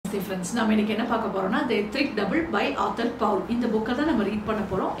Friends, நம்ம இன்னைக்கு என்ன பார்க்க போறோம்னா The Etheric Double by Author Powell. இந்த புக்கை தான் நம்ம ரீட் பண்ண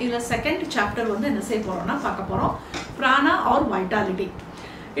போறோம். இதுல செகண்ட் சாப்டர் வந்து என்ன செய்ய போறோம்னா பார்க்க போறோம். Prana or vitality.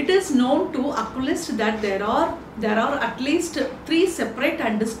 It is known to occultists that there are at least 3 separate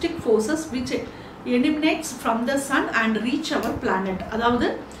and distinct forces which emanates from the sun and reach our planet. அதாவது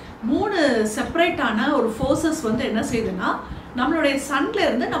மூணு செப்பரேட்டான ஒரு ஃபோர்சஸ் வந்து என்ன செய்யுதுன்னா நம்மளுடைய சன்ல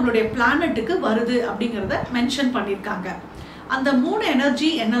இருந்து நம்மளுடைய பிளானட்டுக்கு வருது அப்படிங்கறத மென்ஷன் பண்ணிருக்காங்க. அந்த மூணு எனர்ஜி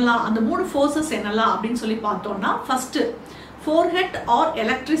என்னலாம், அந்த மூணு ஃபோர்சஸ் என்னலாம் அப்படின்னு சொல்லி பார்த்தோம்னா ஃபர்ஸ்ட் ஃபோர்ஹெட் ஆர்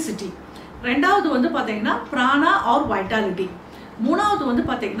எலக்ட்ரிசிட்டி, ரெண்டாவது வந்து பாத்தீங்கன்னா பிராணா ஆர் வைட்டாலிட்டி, மூணாவது வந்து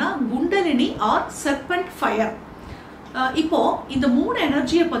பாத்தீங்கன்னா குண்டலினி ஆர் செர்பென்ட் ஃபயர். இப்போ இந்த மூணு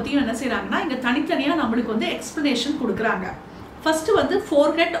எனர்ஜியை பத்தியும் என்ன செய்யறாங்கன்னா இங்க தனித்தனியா நம்மளுக்கு வந்து எக்ஸ்பிளனேஷன் கொடுக்குறாங்க. ஃபர்ஸ்ட் வந்து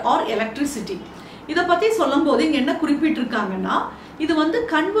ஃபோர்ஹெட் ஆர் எலக்ட்ரிசிட்டி. இதை பத்தி சொல்லும் போது இங்க என்ன குறிப்பிட்டிருக்காங்கன்னா இது வந்து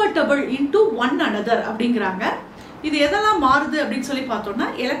கன்வெர்ட்டபிள் இன்டு ஒன் அனதர் அப்படிங்கிறாங்க. இது எதெல்லாம் மாறுது அப்படின்னு சொல்லி பார்த்தோம்னா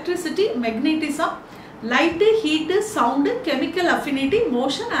electricity, மெக்னெட்டிசம், light, heat, sound, chemical affinity,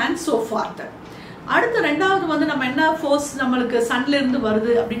 motion and so forth. அடுத்து ரெண்டாவது வந்து நம்ம என்ன ஃபோர்ஸ் நம்மளுக்கு சன்ல இருந்து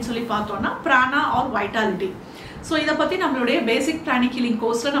வருது அப்படின்னு சொல்லி பார்த்தோம்னா பிராணா ஆர் வைட்டாலிட்டி. ஸோ இதை பத்தி நம்மளுடைய பேசிக் பிராணிக் ஹீலிங்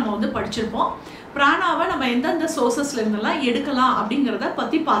கோர்ஸ்ல நம்ம வந்து படிச்சிருப்போம். பிராணாவை நம்ம எந்தெந்த சோர்சஸ்ல இருந்தெல்லாம் எடுக்கலாம் அப்படிங்கிறத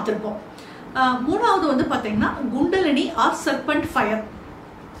பத்தி பார்த்திருப்போம். மூணாவது வந்து பாத்தீங்கன்னா குண்டலினி ஆர் செர்பென்ட் ஃபயர்.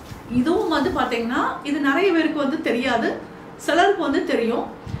 இதுவும் வந்து பாத்தீங்கன்னா இது நிறைய பேருக்கு வந்து தெரியாது, சிலருக்கு வந்து தெரியும்.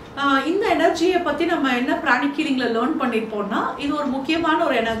 இந்த எனர்ஜியை பத்தி நம்ம என்ன பிராணிக் ஹீலிங்ல லேர்ன் பண்ணிருப்போம்னா இது ஒரு முக்கியமான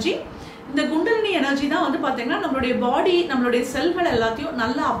ஒரு எனர்ஜி. இந்த குண்டலினி எனர்ஜி தான் வந்து பாத்தீங்கன்னா நம்மளுடைய பாடி, நம்மளுடைய செல்கள் எல்லாத்தையும்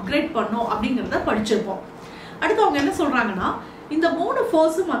நல்லா அப்கிரேட் பண்ணும் அப்படிங்கறத படிச்சிருப்போம். அடுத்து அவங்க என்ன சொல்றாங்கன்னா இந்த மூணு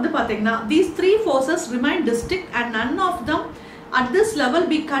ஃபோர்ஸும் வந்து பாத்தீங்கன்னா these three forces remain distinct and none of them at this level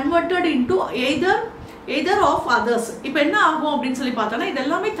be converted into either of others. இப்போ என்ன ஆகும் அப்படின்னு சொல்லி பார்த்தோம்னா இது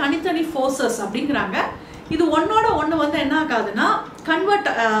எல்லாமே தனித்தனி ஃபோர்ஸஸ் அப்படிங்கிறாங்க. இது ஒன்னோட ஒன்று வந்து என்ன ஆகாதுன்னா கன்வெர்ட்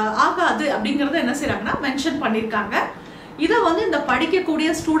ஆகாது அப்படிங்கறத என்ன செய்யறாங்கன்னா மென்ஷன் பண்ணிருக்காங்க. இதை வந்து இந்த படிக்கக்கூடிய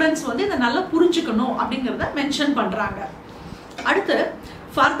ஸ்டூடெண்ட்ஸ் வந்து இதை நல்லா புரிஞ்சுக்கணும் அப்படிங்கறத மென்ஷன் பண்றாங்க. அடுத்து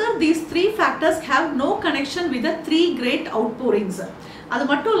further these three factors have no connection with the three great outpourings. அது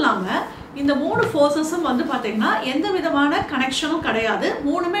மட்டும் இல்லாம இந்த மூணு ஃபோர்ஸஸும் வந்து பாத்தீங்கன்னா எந்த விதமான கனெக்ஷனும் கிடையாது.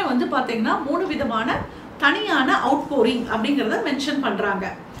 மூணுமே வந்து பாத்தீங்கன்னா மூணு விதமான தனியான அவுட்போரிங் அப்படிங்கறத மென்ஷன் பண்றாங்க.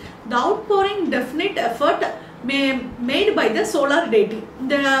 The outpouring definite effort made by the solar deity.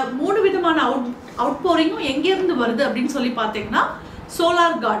 இந்த மூணு விதமான அவுட்போரிங்கும் எங்க இருந்து வருது அப்படின்னு சொல்லி பாத்தீங்கன்னா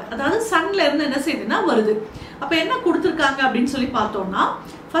சோலார் காட், அதாவது சன்ல இருந்து என்ன செய்யுதுன்னா வருது. அப்ப என்ன கொடுத்திருக்காங்க அப்படின்னு சொல்லி பார்த்தோம்னா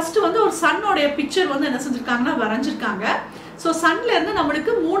ஃபர்ஸ்ட் வந்து ஒரு சன்னோடைய பிக்சர் வந்து என்ன செஞ்சிருக்காங்கன்னா வரைஞ்சிருக்காங்க. ஸோ சன்ல இருந்து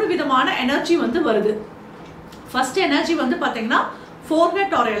நம்மளுக்கு மூணு விதமான எனர்ஜி வந்து வருது. ஃபர்ஸ்ட் எனர்ஜி வந்து பாத்தீங்கன்னா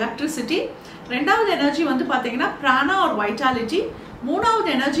ஃபோர்ஹெட் ஆர் எலக்ட்ரிசிட்டி, ரெண்டாவது எனர்ஜி வந்து பாத்தீங்கன்னா பிராணா ஆர் வைட்டாலிட்டி, மூணாவது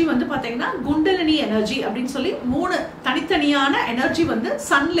எனர்ஜி வந்து பாத்தீங்கன்னா குண்டலினி எனர்ஜி அப்படின்னு சொல்லி மூணு தனித்தனியான எனர்ஜி வந்து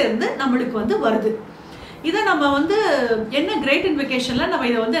சன்ல இருந்து நம்மளுக்கு வந்து வருது. இதை நம்ம வந்து என்ன கிரேட் இன்வெகேஷன்ல நம்ம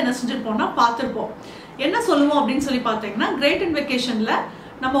இதை வந்து என்ன செஞ்சிருப்போம்னா பார்த்திருப்போம். என்ன சொல்லுவோம் அப்படின்னு சொல்லி பார்த்தீங்கன்னா கிரேட் இன்வெகேஷன்ல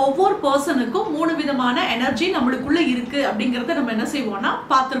நம்ம ஒவ்வொரு பர்சனுக்கும் மூணு விதமான எனர்ஜி நம்மளுக்குள்ள இருக்கு அப்படிங்கறத நம்ம என்ன செய்வோம்னா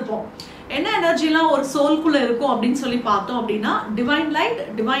பார்த்திருப்போம். என்ன எனர்ஜிலாம் ஒரு சோல்குள்ள இருக்கும் அப்படின்னு சொல்லி பார்த்தோம் அப்படின்னா divine light,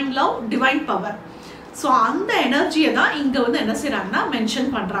 divine love, divine power. So அந்த எனர்ஜியை தான் இங்க வந்து என்ன செய்யறாங்கன்னா மென்ஷன்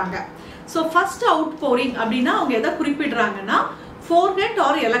பண்றாங்க. ஸோ ஃபர்ஸ்ட் அவுட் போரிங் அப்படின்னா அவங்க எதை குறிப்பிடுறாங்கன்னா ஃபோர்ஹெட்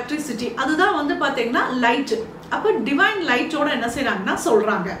ஆர் எலக்ட்ரிசிட்டி, அதுதான் வந்து பாத்தீங்கன்னா லைட். அப்ப டிவைன் லைட்டோட என்ன செய்யறாங்கன்னா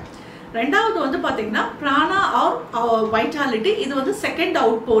சொல்றாங்க. ரெண்டாவது வந்து பாத்தீங்கன்னா பிராணா ஆர் வைட்டாலிட்டி, இது வந்து செகண்ட்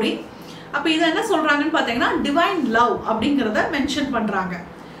அவுட் போரிங். அப்ப இதை என்ன சொல்றாங்கன்னு பாத்தீங்கன்னா டிவைன் லவ் அப்படிங்கறத மென்ஷன் பண்றாங்க.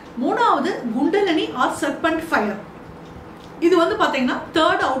 மூணாவது குண்டலினி ஆர் செர்பென்ட் ஃபயர், இது வந்து பாத்தீங்கன்னா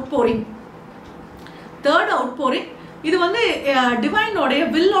தேர்ட் அவுட் போரிங். இது வந்து டிவைனோடைய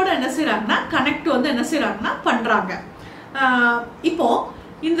வில்லோட என்ன செய்யறாங்கன்னா கனெக்ட் வந்து என்ன செய்யறாங்கன்னா பண்றாங்க. இப்போ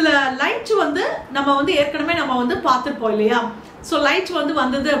இதுல லைட் வந்து நம்ம வந்து ஏற்கனவே நம்ம வந்து பார்த்துருப்போம் இல்லையா. ஸோ லைட் வந்து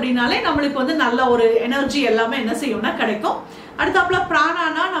வந்தது அப்படின்னாலே நம்மளுக்கு வந்து நல்ல ஒரு எனர்ஜி எல்லாமே என்ன செய்யும்னா கிடைக்கும். அடுத்தாப்புல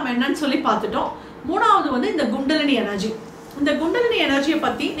பிராணானா நம்ம என்னன்னு சொல்லி பார்த்துட்டோம். மூணாவது வந்து இந்த குண்டலினி எனர்ஜி. இந்த குண்டலினி எனர்ஜியை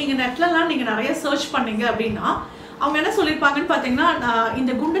பத்தி நீங்க நெட்லலாம் நீங்க நிறைய சர்ச் பண்ணீங்க அப்படின்னா அவங்க என்ன சொல்லியிருப்பாங்கன்னு பாத்தீங்கன்னா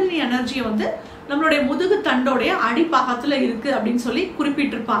இந்த குண்டலினி எனர்ஜியை வந்து நம்மளுடைய முதுகு தண்டோடைய அடிப்பாகத்துல இருக்கு அப்படின்னு சொல்லி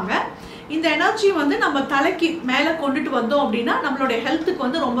குறிப்பிட்டிருப்பாங்க. இந்த எனர்ஜி வந்து நம்ம தலைக்கு மேல கொண்டுட்டு வந்தோம் அப்படின்னா நம்மளுடைய ஹெல்த்துக்கு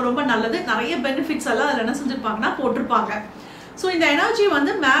வந்து ரொம்ப ரொம்ப நல்லது. நிறைய பெனிஃபிட்ஸ் எல்லாம் அதில் என்ன செஞ்சிருப்பாங்கன்னா போட்டிருப்பாங்க. ஸோ இந்த எனர்ஜி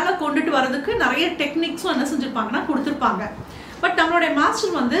வந்து மேல கொண்டுட்டு வர்றதுக்கு நிறைய டெக்னிக்ஸும் என்ன செஞ்சிருப்பாங்கன்னா கொடுத்துருப்பாங்க. பட் நம்மளுடைய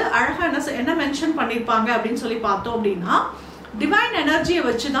மாஸ்டர் வந்து அழகா என்ன மென்ஷன் பண்ணிருப்பாங்க அப்படின்னு சொல்லி பார்த்தோம் அப்படின்னா டிவைன் எனர்ஜியை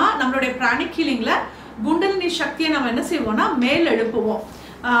வச்சுதான் நம்மளுடைய பிராணிக் ஹீலிங்ல குண்டலினி சக்தியை நம்ம என்ன செய்வோம்னா மேல் எழுப்புவோம்.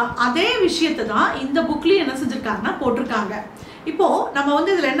 அதே விஷயத்தை தான் இந்த புக்லயும் என்ன செஞ்சிருக்காங்கன்னா போட்டிருக்காங்க. இப்போ நம்ம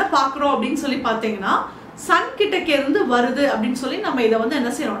வந்து இதுல என்ன பாக்குறோம் அப்படின்னு சொல்லி பாத்தீங்கன்னா சன் கிட்டக்கே இருந்து வருது அப்படின்னு சொல்லி நம்ம இதை வந்து என்ன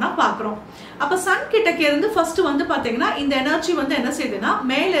செய்யறோம்னா பார்க்குறோம். அப்போ சன் கிட்டக்கே இருந்து ஃபர்ஸ்ட் வந்து பார்த்தீங்கன்னா இந்த எனர்ஜி வந்து என்ன செய்யுதுன்னா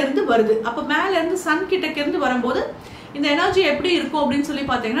மேல இருந்து வருது. அப்போ மேல இருந்து சன் கிட்டக்கே இருந்து வரும்போது இந்த எனர்ஜி எப்படி இருக்கும் அப்படின்னு சொல்லி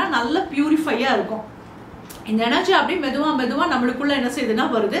பார்த்தீங்கன்னா நல்ல பியூரிஃபையா இருக்கும். இந்த எனர்ஜி அப்படி மெதுவா நம்மளுக்குள்ள என்ன செய்யுதுன்னா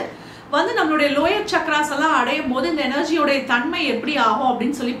வருது. வந்து நம்மளுடைய லோயர் சக்ராஸ் எல்லாம் அடையும் போது இந்த எனர்ஜியோடைய தன்மை எப்படி ஆகும்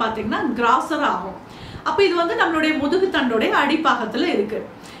அப்படின்னு சொல்லி பார்த்தீங்கன்னா கிராசர் ஆகும். அப்போ இது வந்து நம்மளுடைய முதுகு தண்டோடைய அடிப்பாகத்துல இருக்கு.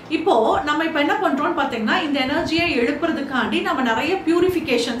 இப்போ நம்ம இப்போ என்ன பண்றோம்னு பார்த்தீங்கன்னா இந்த எனர்ஜியை எழுப்புறதுக்காண்டி நம்ம நிறைய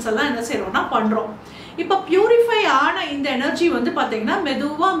பியூரிஃபிகேஷன்ஸ் எல்லாம் என்ன செய்யறோம்னா பண்றோம். இப்போ பியூரிஃபை ஆன இந்த எனர்ஜி வந்து பார்த்தீங்கன்னா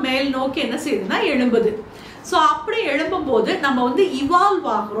மெதுவா மேல் நோக்கி என்ன செய்யுதுன்னா எழும்புது. ஸோ அப்படி எழும்பும் போது நம்ம வந்து இவால்வ்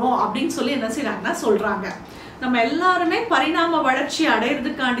ஆகுறோம் அப்படின்னு சொல்லி என்ன செய்யறாங்கன்னா சொல்றாங்க. நம்ம எல்லாருமே பரிணாம வளர்ச்சி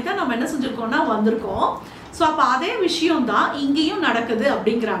அடையிறதுக்காண்டி தான் நம்ம என்ன செஞ்சிருக்கோம்னா வந்திருக்கோம். ஸோ அப்போ அதே விஷயம் தான் இங்கேயும் நடக்குது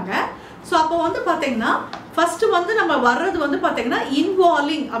அப்படிங்கிறாங்க. ஸோ அப்போ வந்து பார்த்தீங்கன்னா ஃபர்ஸ்ட் வந்து நம்ம வர்றது வந்து பார்த்தீங்கன்னா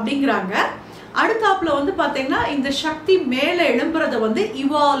இன்வால்விங் அப்படிங்கிறாங்க. அடுத்தாப்புல வந்து பார்த்தீங்கன்னா இந்த சக்தி மேலே எழும்புறத வந்து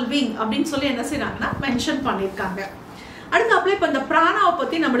இவால்விங் அப்படின்னு சொல்லி என்ன செய்யறாங்கன்னா மென்ஷன் பண்ணியிருக்காங்க. அடுத்தாப்புல இப்போ இந்த பிராணாவை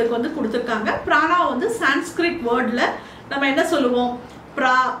பற்றி நம்மளுக்கு வந்து கொடுத்துருக்காங்க. பிராணா வந்து சான்ஸ்கிரிட் வேர்டில் நம்ம என்ன சொல்லுவோம்,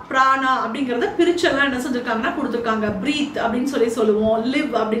 பிராணா அப்படிங்கறத பிரிச்செல்லாம் என்ன செஞ்சிருக்காங்கன்னா கொடுத்துருக்காங்க. பிரீத் அப்படின்னு சொல்லி சொல்லுவோம்,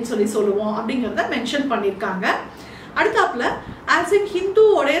 லிவ் அப்படின்னு சொல்லி சொல்லுவோம் அப்படிங்கறத மென்ஷன் பண்ணியிருக்காங்க. அடுத்தாப்புல ஆஸ் இன்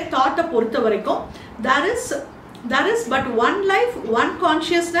ஹிந்துவோடைய தாட்டை பொறுத்த வரைக்கும் there is but one life, one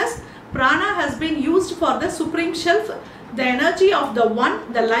consciousness. Prana has been used for the supreme self, the energy of the one,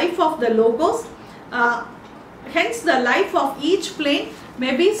 the life of the logos. Hence the life of each plane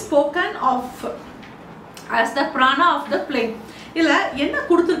may be spoken of as the prana of the plane. இல்ல என்ன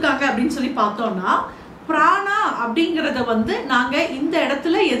கொடுத்துருக்காங்க அப்படின்னு சொல்லி பார்த்தோம்னா பிராணா அப்படிங்கறத வந்து நாங்க இந்த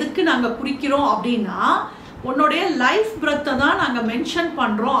இடத்துல எதுக்கு நாங்க குறிக்கிறோம் அப்படின்னா உன்னுடைய லைஃப் பிரெத்தை தான் நாங்க மென்ஷன்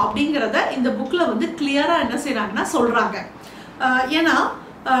பண்றோம் அப்படிங்கறத இந்த புக்ல வந்து கிளியரா என்ன செய்யறாங்கன்னா சொல்றாங்க. ஏன்னா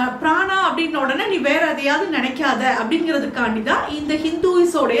பிராணா அப்படின்ன உடனே நீ வேற எதையாவது நினைக்காத அப்படிங்கிறதுக்காண்டி தான் இந்த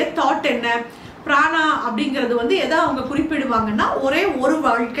ஹிந்துஸோடைய தாட் என்ன, பிராணா அப்படிங்கிறது வந்து எதை அவங்க குறிப்பிடுவாங்கன்னா ஒரே ஒரு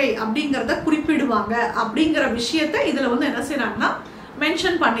வாழ்க்கை அப்படிங்கிறத குறிப்பிடுவாங்க அப்படிங்கிற விஷயத்த இதுல வந்து என்ன செய்யறாங்கன்னா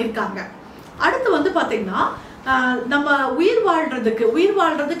மென்ஷன் பண்ணியிருக்காங்க. அடுத்து வந்து பாத்தீங்கன்னா நம்ம உயிர்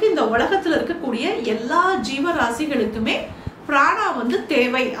வாழ்றதுக்கு இந்த உலகத்துல இருக்கக்கூடிய எல்லா ஜீவராசிகளுக்குமே பிராணா வந்து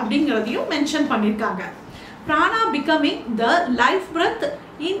தேவை அப்படிங்கிறதையும் மென்ஷன் பண்ணியிருக்காங்க. பிராணா becoming the life breadth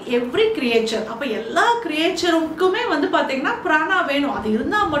in every creature. அப்ப எல்லா கிரியேச்சருக்குமே வந்து பாத்தீங்கன்னா பிராணா வேணும். அது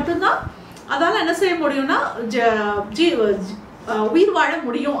இருந்தா மட்டும்தான் அதால என்ன செய்ய முடியும்னா உயிர் வாழ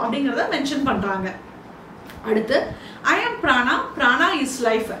முடியும் அப்படிங்கறத மென்ஷன் பண்றாங்க. அடுத்து I am prana, prana is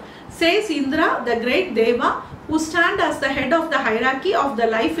life, says Indra, the great deva who stand as the head of the hierarchy of the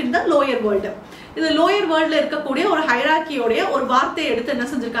life in the lower world. இது லோயர் வேர்ல்ட்ல இருக்கக்கூடிய ஒரு ஹைரார்க்கியோடைய ஒரு வார்த்தையை எடுத்து என்ன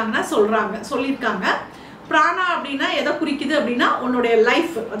செஞ்சிருக்காங்கன்னா சொல்லியிருக்காங்க. பிராணா அப்படின்னா எதை குறிக்குது அப்படின்னா உன்னுடைய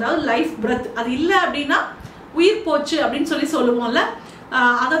லைஃப், அதாவது லைஃப் பிரெத். அது இல்லை அப்படின்னா உயிர் போச்சு அப்படின்னு சொல்லி சொல்லுவோம்ல,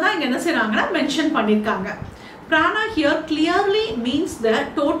 அதை தான் இங்க என்ன செய்யறாங்கன்னா மென்ஷன் பண்ணியிருக்காங்க. பிராணா here clearly means the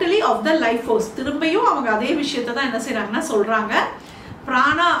totally of the life force. திரும்பியும் அவங்க அதே விஷயத்தை தான் என்ன செய்யறாங்கன்னா சொல்றாங்க.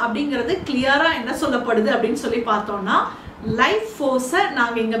 பிராணா அப்படிங்கிறது கிளியரா என்ன சொல்லப்படுது அப்படின்னு சொல்லி பார்த்தோம்னா லைஃப் ஃபோர்ஸை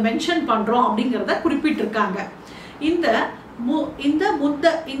நாங்க இங்க மென்ஷன் பண்றோம் அப்படிங்கிறத குறிப்பிட்டிருக்காங்க.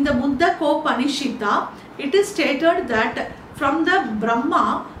 இந்த முத்த கோபனிஷிதா it is stated that from the Brahma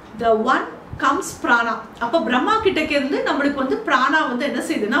the one comes prana. அப்ப பிரம்மா கிட்டக்க இருந்து நம்மளுக்கு வந்து பிராணா வந்து என்ன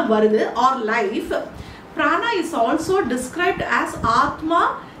செய்யுதுன்னா வருது or life. Prana is also described as Atma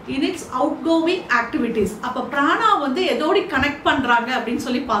in its outgoing activities. அப்ப பிராணா வந்து எதோட கனெக்ட் பண்றாங்க அப்படின்னு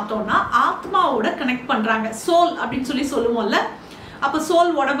சொல்லி பார்த்தோம்னா ஆத்மாவோட கனெக்ட் பண்றாங்க. சோல் அப்படின்னு சொல்லி சொல்லுவோம்ல, அப்ப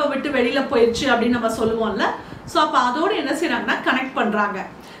சோல் உடம்பை விட்டு வெளியில போயிடுச்சு அப்படின்னு நம்ம சொல்லுவோம்ல, சோ அப்ப அதோட என்ன செய்யறாங்கன்னா கனெக்ட் பண்றாங்க.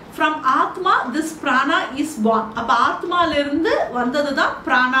 From Atma this prana is born. அப்ப ஆத்மால இருந்து வந்ததுதான்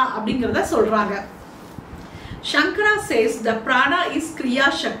பிராணா அப்படிங்கறத சொல்றாங்க. Shankara says the prana is kriya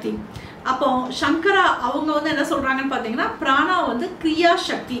shakti. அப்போ சங்கரா அவங்க வந்து என்ன சொல்றாங்கன்னு பாத்தீங்கன்னா பிராணா வந்து கிரியா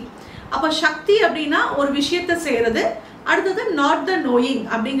சக்தி. அப்ப சக்தி அப்படின்னா ஒரு விஷயத்தை செய்யறது, அடுத்தது நாட் த நோயிங்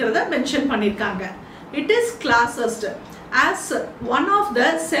அப்படிங்கறத மென்ஷன் பண்ணிருக்காங்க. It is கிளாஸஸ்ட் as one of the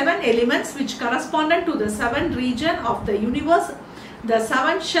 7 elements which corresponded to the 7 region of the universe, the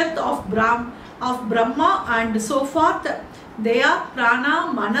 7 Shat of Brahma and so forth. They are prana,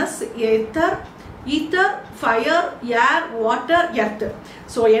 manas, ether, fire, air, water, earth.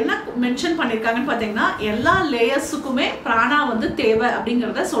 So என்ன mention பண்ணிருக்காங்கன்னு பாத்தீங்கன்னா எல்லா லேயர்ஸுக்குமே பிராணா வந்து தேவை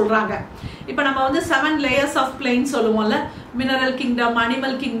அப்படிங்கறத சொல்றாங்க. இப்போ நம்ம வந்து 7 லேயர்ஸ் ஆஃப் பிளேன் சொல்லுவோம்ல, மினரல் கிங்டம்,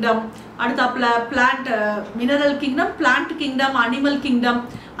 அனிமல் கிங்டம், அடுத்தாப்புல plant, mineral kingdom, plant kingdom, animal kingdom,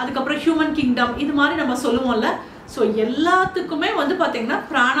 அதுக்கப்புறம் ஹியூமன் கிங்டம், இது மாதிரி நம்ம சொல்லுவோம்ல. ஸோ எல்லாத்துக்குமே வந்து பாத்தீங்கன்னா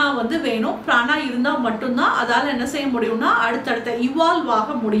பிராணா வந்து வேணும். பிராணா இருந்தா மட்டும்தான் அதால என்ன செய்ய முடியும்னா அடுத்தடுத்த இவால்வ்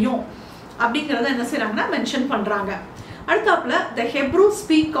ஆக முடியும் அப்படிங்கறத என்ன செய்றாங்கன்னா மென்ஷன் பண்றாங்க. அடுத்தாப்புல the Hebrew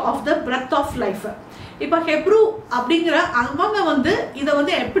speak of the breath of life. இப்ப ஹெப்ரூ அப்படிங்கிற அவங்க வந்து இத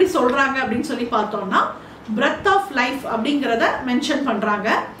வந்து எப்படி சொல்றாங்க அப்படின்னு சொல்லி பார்த்தோம்னா breath of life அப்படிங்கறத மென்ஷன் பண்றாங்க,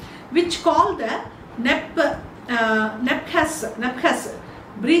 which call the nephas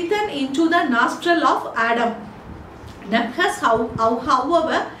breathed into the nostril of Adam. Nephas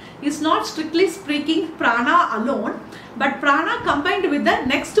however is not strictly speaking prana alone, but prana combined with the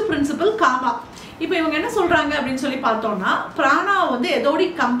next principle kama. இப்போ இவங்க என்ன சொல்றாங்க அப்படின்னு சொல்லி பார்த்தோம்னா பிராணா வந்து எதோடி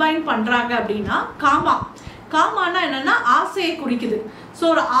கம்பைன் பண்றாங்க அப்படின்னா காமானா என்னன்னா ஆசையை குறிக்குது. ஸோ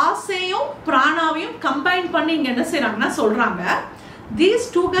ஒரு ஆசையும் பிராணாவையும் கம்பைன் பண்ணி இங்க என்ன செய்யறாங்கன்னா சொல்றாங்க these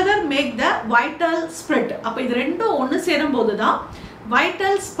together make the vital spirit. அப்ப இது ரெண்டும் ஒன்று சேரும் போதுதான்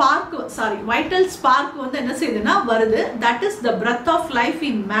vital spark வந்து என்ன செய்யுதுன்னா வருது. that is the breath of life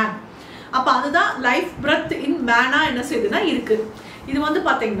in man. அப்ப அதுதான் லைஃப் breath in man என்ன செய்யுதுன்னா இருக்கு. இது வந்து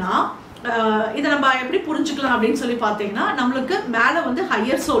பாத்தீங்கன்னா இதை நம்ம எப்படி புரிஞ்சுக்கலாம் அப்படின்னு சொல்லி பார்த்தீங்கன்னா நம்மளுக்கு மேலே வந்து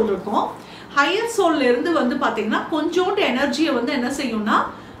ஹையர் சோல் இருக்கும். ஹையர் சோல்ல இருந்து வந்து பார்த்தீங்கன்னா கொஞ்சோண்டு எனர்ஜியை வந்து என்ன செய்யும்னா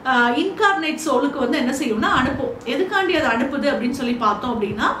இன்கார்னேட் சோலுக்கு வந்து என்ன செய்யும்னா அனுப்பும். எதுக்காண்டி அதை அனுப்புது அப்படின்னு சொல்லி பார்த்தோம்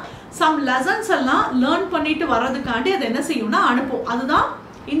அப்படின்னா சம் லெசன்ஸ் எல்லாம் லேர்ன் பண்ணிட்டு வர்றதுக்காண்டி அதை என்ன செய்யும்னா அனுப்பும். அதுதான்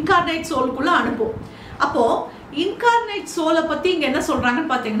இன்கார்னேட் சோலுக்குள்ள அனுப்பும். அப்போ இன்கார்னேட் சோலை பத்தி இங்க என்ன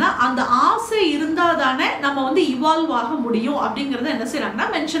சொல்றாங்கன்னு பாத்தீங்கன்னா அந்த ஆசை இருந்தா தானே நம்ம வந்து இவால்வ் ஆக முடியும் அப்படிங்கறத என்ன செய்யறாங்கன்னா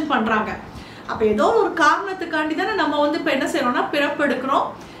மென்ஷன் பண்றாங்க. அப்ப ஏதோ ஒரு காரணத்துக்காண்டி தானே நம்ம வந்து இப்ப என்ன செய்யறோம்னா பிறப்பெடுக்கிறோம்.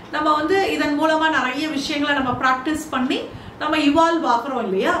 நம்ம வந்து இதன் மூலமா நிறைய விஷயங்களை நம்ம பிராக்டிஸ் பண்ணி நம்ம இவால்வ் ஆகிறோம்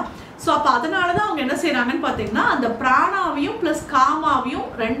இல்லையா. ஸோ அப்போ அதனாலதான் அவங்க என்ன செய்யறாங்கன்னு பாத்தீங்கன்னா அந்த பிராணாவையும் பிளஸ் காமாவையும்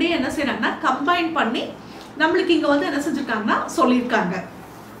ரெண்டையும் என்ன செய்யறாங்கன்னா கம்பைன் பண்ணி நம்மளுக்கு இங்க வந்து என்ன செஞ்சிருக்காங்கன்னா சொல்லியிருக்காங்க.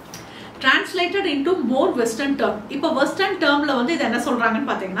 Translated into more western term. இப்போ western termல வந்து இது என்ன சொல்றாங்கன்னு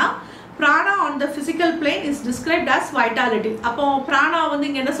பாத்தீங்கன்னா prana on the physical plane is described as vitality. அப்போ prana வந்து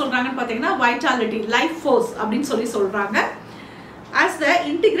இங்க என்ன சொல்றாங்கன்னு பாத்தீங்கன்னா vitality, life force அப்படின்னு சொல்றாங்க. As the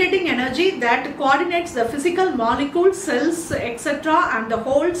integrating energy that coordinates the physical molecules, cells, etc. and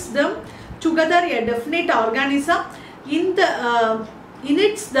holds them together a definite organism in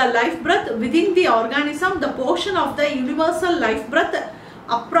its the life breath within the organism, the portion of the universal life breath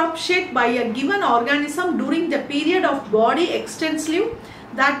appropriate by a given organism during the period of body extensive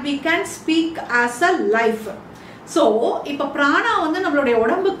that we can speak as a life. So இப்ப பிராணா வந்து நம்மளுடைய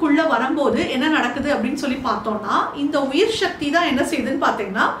உடம்புக்குள்ள வரும்போது என்ன நடக்குது அப்படின்னு சொல்லி பார்த்தோம்னா இந்த உயிர் சக்தி தான் என்ன செய்யுதுன்னு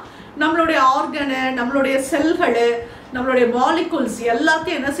பாத்தீங்கன்னா நம்மளுடைய ஆர்கனு, நம்மளுடைய செல்களு, நம்மளுடைய மாலிகுல்ஸ்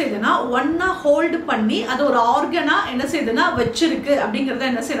எல்லாத்தையும் என்ன செய்யுதுன்னா ஒன்னா ஹோல்டு பண்ணி அது ஒரு ஆர்கனா என்ன செய்யுதுன்னா வச்சிருக்கு அப்படிங்கறத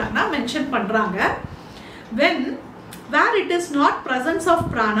என்ன செய்யறாங்கன்னா மென்ஷன் பண்றாங்க. Where it is not presence of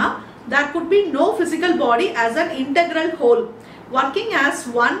prana, there could be no physical body as an integral whole working as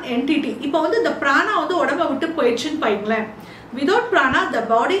one entity. இப்போ வந்து இந்த பிராணா வந்து உடம்ப விட்டு போயிடுச்சுன்னு பாருங்களேன். Without prana, the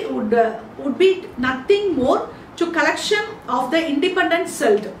body would be nothing more to collection of the independent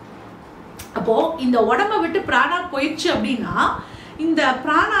cell. அப்போ இந்த உடம்ப விட்டு பிராணா போயிடுச்சு அப்படின்னா இந்த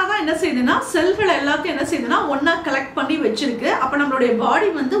பிராணா தான் என்ன செய்யுதுன்னா செல்கள் எல்லாத்தையும் என்ன செய்யுதுன்னா ஒன்னா கலெக்ட் பண்ணி வச்சிருக்கு. அப்ப நம்மளுடைய பாடி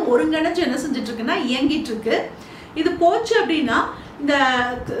வந்து ஒருங்கிணைஞ்சு என்ன செஞ்சுட்டு இருக்குன்னா இயங்கிட்டு இருக்கு. இது போச்சு அப்படின்னா இந்த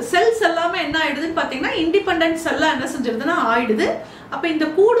செல்ஸ் எல்லாமே என்ன ஆயிடுதுன்னு பாத்தீங்கன்னா இண்டிபெண்டன்ட் செல்லா என்ன செஞ்சிருதுன்னா ஆயிடுது. அப்ப இந்த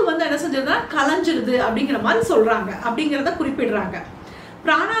கூடு வந்து என்ன செஞ்சிருதுன்னா கலைஞ்சிருது அப்படிங்கிற மாதிரி சொல்றாங்க, அப்படிங்கிறத குறிப்பிடுறாங்க.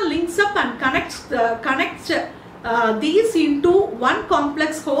 பிராணா links up and connects these into one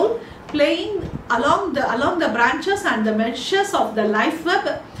complex whole, playing along the branches and the meshes of the life web,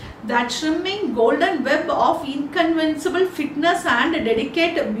 that shimmering golden web of inconceivable fitness and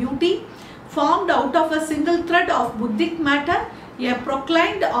delicate beauty formed out of a single thread of buddhic matter, a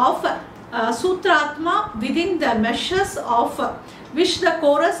proclaimed of Sutratma within the meshes of which the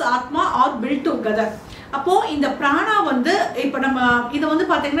chorus Atma are built together. அப்போ இந்த பிராணா வந்து இப்போ நம்ம இதை வந்து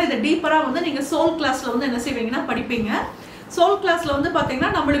பாத்தீங்கன்னா இதை டீப்பரா வந்து நீங்க சோல் கிளாஸ்ல வந்து என்ன செய்வீங்கன்னா படிப்பீங்க. சோல் கிளாஸ்ல வந்து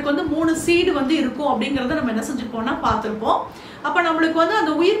பாத்தீங்கன்னா நம்மளுக்கு வந்து 3 சீடு வந்து இருக்கும் அப்படிங்கறத நம்ம என்ன செஞ்சிருப்போம்னா பார்த்திருப்போம். அப்ப நம்மளுக்கு வந்து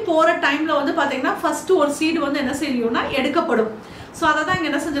அந்த உயிர் போற டைம்ல வந்து பாத்தீங்கன்னா ஃபர்ஸ்ட் ஒரு சீடு வந்து என்ன செய்யும்னா எடுக்கப்படும். ஸோ அதை தான் இங்க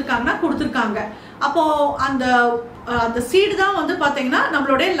என்ன செஞ்சிருக்காங்கன்னா கொடுத்துருக்காங்க. அப்போ அந்த சீடு தான் வந்து பாத்தீங்கன்னா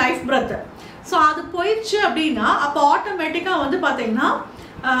நம்மளுடைய லைஃப் பிரெத். ஸோ அது போயிடுச்சு அப்படின்னா அப்போ ஆட்டோமேட்டிக்கா வந்து பாத்தீங்கன்னா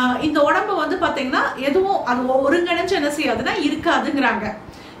இந்த உடம்பு வந்து பாத்தீங்கன்னா எதுவும் அது ஒருங்கிணைஞ்சு என்ன செய்யாதுன்னா இருக்காதுங்கிறாங்க.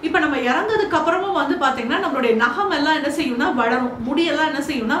 இப்ப நம்ம இறந்ததுக்கு அப்புறமும் வந்து பாத்தீங்கன்னா நம்மளுடைய நகம் எல்லாம் என்ன செய்யும்னா வளரும், முடியெல்லாம் என்ன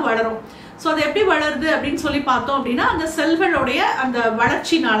செய்யும்னா வளரும். ஸோ அது எப்படி வளருது அப்படின்னு சொல்லி பார்த்தோம் அப்படின்னா அந்த செல்களுடைய அந்த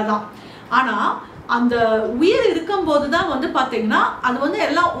வளர்ச்சினாலதான். ஆனா அந்த உயிர் இருக்கும் போதுதான் வந்து பாத்தீங்கன்னா அது வந்து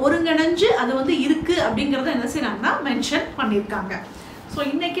எல்லாம் ஒருங்கிணைஞ்சு அது வந்து இருக்கு அப்படிங்கறத என்ன செய்யறாங்கன்னா மென்ஷன் பண்ணிருக்காங்க. ஸோ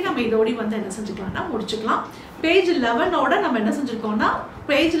இன்னைக்கு நம்ம இதோடி வந்து என்ன செஞ்சுக்கலாம்னா முடிச்சுக்கலாம். பேஜ் 11ஓட நம்ம என்ன செஞ்சிருக்கோம்னா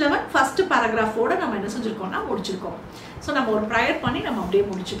பேஜ் 11 ஃபர்ஸ்ட் பேராகிராஃபோட நம்ம என்ன செஞ்சிருக்கோம்னா முடிச்சிருக்கோம். ஸோ நம்ம ஒரு ப்ரேயர் பண்ணி நம்ம அப்படியே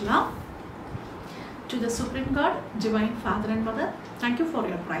முடிச்சுக்கலாம். To the Supreme God, Divine Father and Mother, thank you for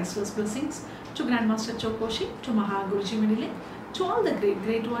your priceless blessings. To Grandmaster Chokoshi, to Maha Guruji Minile, to all the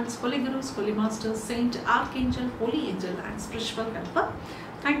great ones, Holy Gurus, Holy Masters, Saint, Archangel, Holy Angel and Spiritual Helper.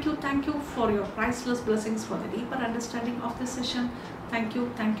 Thank you for your priceless blessings for the deeper understanding of this session. Thank you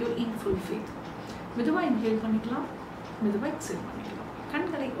in full faith. மெதுவா inhale பண்ணிக்கலாம், மெதுவா exhale பண்ணிக்கலாம்.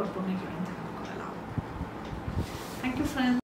 கண்களை ஒருபொழுதும் திறந்து கொள்ளலாம். Thank you friends.